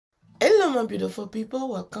Hello my beautiful people,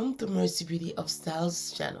 welcome to Mercy Beauty of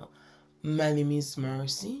Styles channel. My name is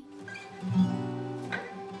Mercy.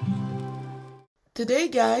 Today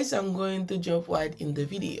guys, I'm going to jump right in the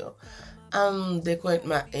video. I'm decorating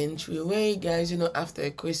my entryway guys. You know, after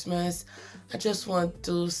Christmas I just want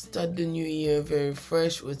to start the new year very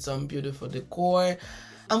fresh with some beautiful decor.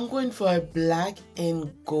 I'm going for a black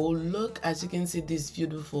and gold look. As you can see, this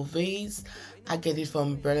beautiful vase, I get it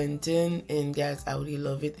from Burlington, and guys, I really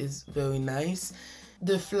love it. It's very nice.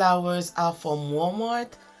 The flowers are from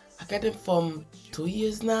Walmart. I get it from 2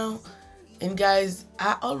 years now. And guys,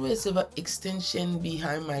 I always have an extension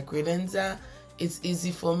behind my credenza. It's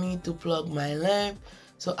easy for me to plug my lamp,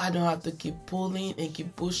 so I don't have to keep pulling and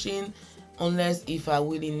keep pushing, unless if I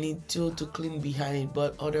really need to clean behind it.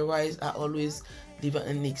 But otherwise, I always leave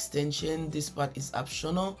an extension. This part is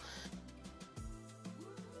optional.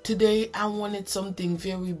 Today I wanted something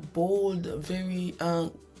very bold, very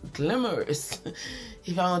glamorous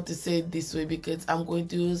if I want to say it this way, because I'm going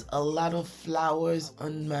to use a lot of flowers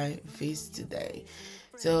on my face today.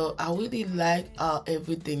 So I really like how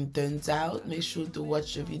everything turns out. Make sure to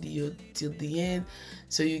watch the video till the end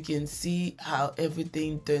so you can see how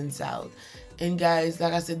everything turns out. And guys,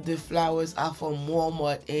 like I said, the flowers are from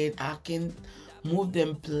Walmart and I can move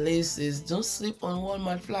them places. Don't sleep on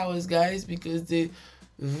Walmart flowers guys, because they're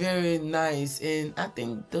very nice. And I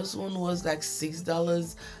think this one was like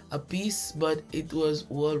 $6 a piece, but it was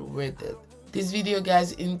well worth it. This video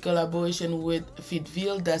guys in collaboration with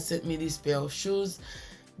Fitville that sent me this pair of shoes.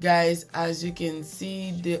 Guys, as you can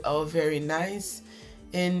see, they are very nice.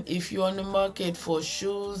 And if you're on the market for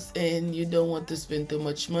shoes and you don't want to spend too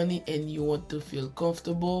much money and you want to feel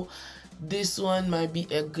comfortable, this one might be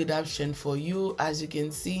a good option for you, as you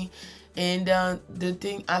can see. And the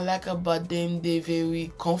thing I like about them, they're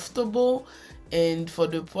very comfortable, and for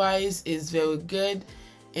the price is very good.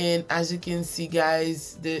 And as you can see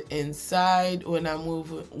guys, the inside, when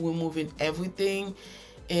we're moving everything,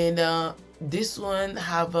 and this one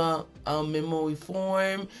have a memory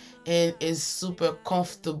foam and is super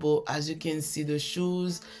comfortable. As you can see, the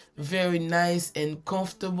shoes very nice and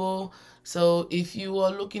comfortable. So if you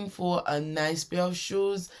are looking for a nice pair of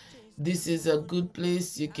shoes, this is a good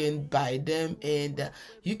place. You can buy them, and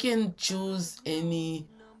you can choose any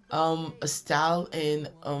style and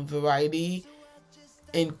variety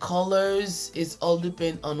and colors. It's all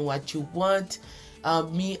depend on what you want.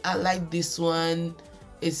 Me, I like this one.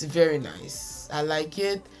 It's very nice. I like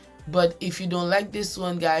it. But if you don't like this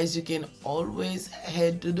one guys, you can always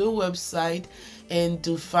head to the website and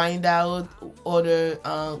to find out other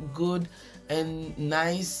good and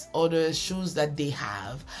nice other shoes that they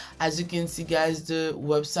have. As you can see guys, the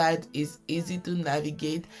website is easy to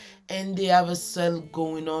navigate, and they have a sale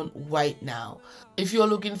going on right now. If you're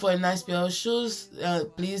looking for a nice pair of shoes,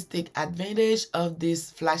 please take advantage of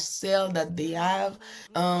this flash sale that they have.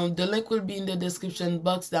 The link will be in the description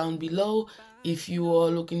box down below. If you are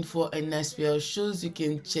looking for a nice pair of shoes, you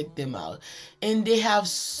can check them out. And they have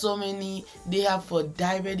so many. They have for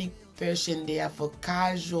diabetic person, they have for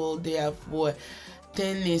casual, they have for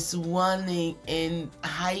tennis, running, and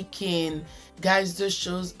hiking. Guys, the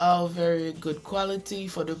shoes are very good quality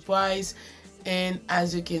for the price. And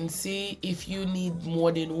as you can see, if you need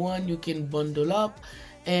more than one, you can bundle up.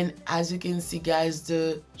 And as you can see guys,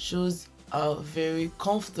 the shoes are very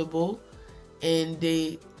comfortable and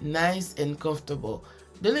they nice and comfortable.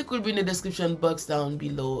 The link will be in the description box down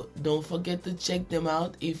below. Don't forget to check them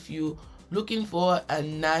out if you looking for a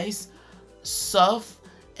nice, soft,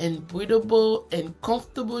 and breathable and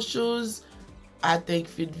comfortable shoes. I think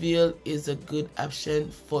Fitville is a good option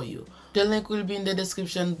for you. The link will be in the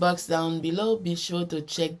description box down below. Be sure to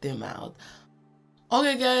check them out.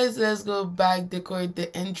 Okay guys, let's go back, decorate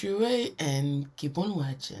the entryway, and keep on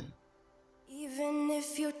watching. Even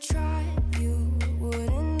if you tried, you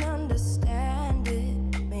wouldn't understand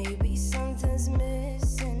it. Maybe something's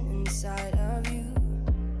missing inside of you.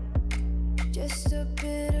 Just a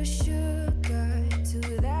bit of sugar to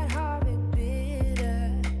that horrid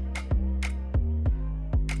bitter.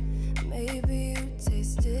 Maybe you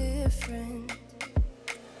taste different.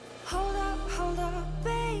 Hold up,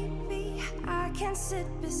 baby. I can sit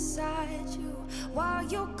beside you while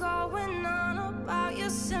you're going on about your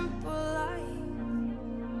simple life.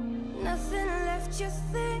 Nothing left you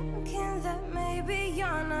thinking that maybe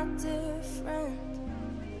you're not different.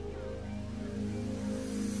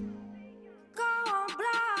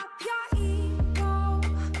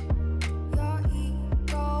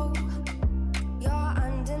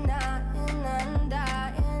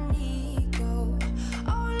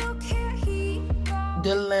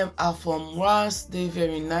 The lamp are from Ross. They're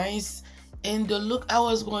very nice, And the look I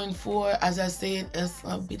was going for, as I said, is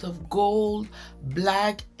a bit of gold,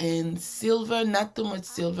 black, and silver. Not too much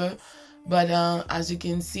silver, but as you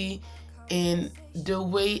can see, and the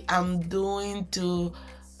way I'm doing to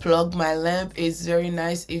plug my lamp is very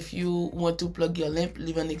nice. If you want to plug your lamp,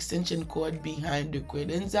 leave an extension cord behind the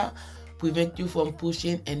Credenza, prevent you from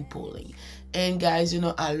pushing and pulling. And guys, you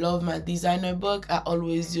know, I love my designer book. I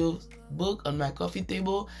always use book on my coffee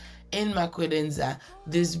table and my Credenza.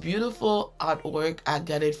 This beautiful artwork, I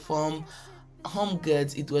got it from Home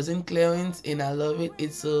Goods. It was in clearance and I love it.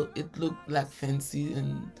 It looked like fancy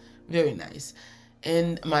and very nice.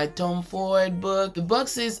 And my Tom Ford book, the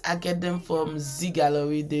boxes, I get them from Z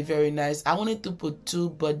Gallery. They're very nice. I wanted to put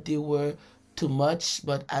 2, but they were too much,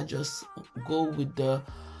 but I just go with the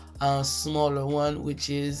smaller one,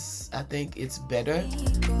 which is, I think it's better.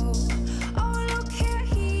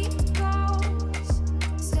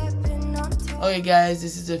 Okay guys,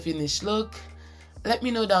 this is the finished look. Let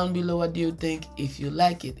me know down below what do you think, if you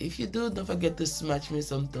like it. If you do, don't forget to smash me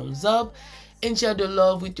some thumbs up and share the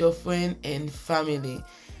love with your friend and family.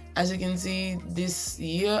 As you can see, this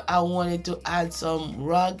year I wanted to add some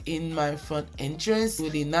rug in my front entrance.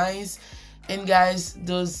 Really nice. And guys,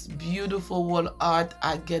 those beautiful wall art,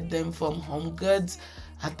 I get them from Home Goods,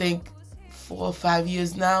 I think 4 or 5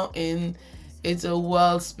 years now, and it's a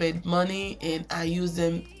well spent money, and I use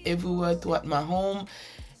them everywhere throughout my home.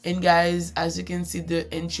 And guys, as you can see,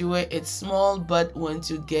 the entryway, it's small, but once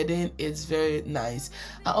you get in, it's very nice.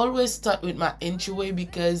 I always start with my entryway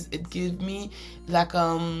because it gives me like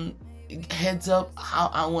heads up how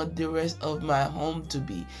I want the rest of my home to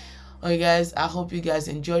be. Okay guys, I hope you guys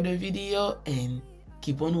enjoyed the video and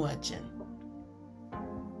keep on watching.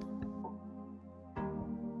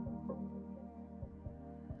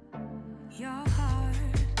 Your heart,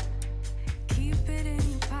 keep it in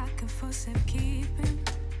your pocket for safekeeping.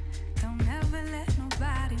 Don't ever let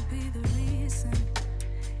nobody be the reason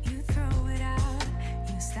you throw it out,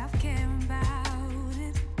 you stop caring about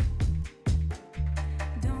it.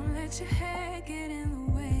 Don't let your head get in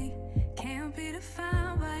the way, can't be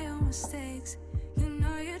defined by your mistakes. You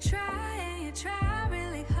know you try and you try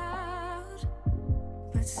really hard,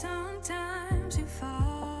 but sometimes you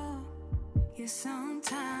fall. Yeah,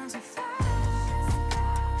 sometimes you fall.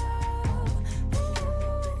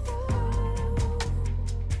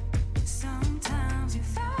 Sometimes you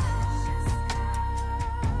fall.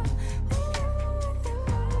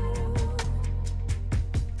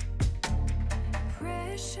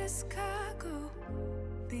 Precious cargo,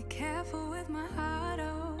 be careful with my heart,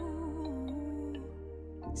 oh.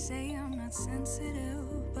 Say I'm not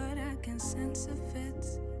sensitive, but I can sense if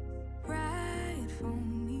it's right for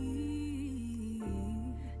me.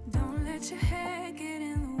 Don't let your head get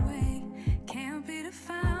in the way, can't be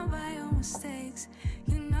defined by your mistakes.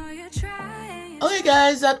 You know you're trying. Okay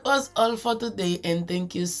guys, that was all for today, and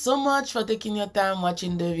thank you so much for taking your time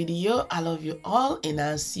watching the video. I love you all, and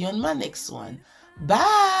I'll see you on my next one.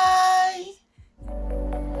 Bye.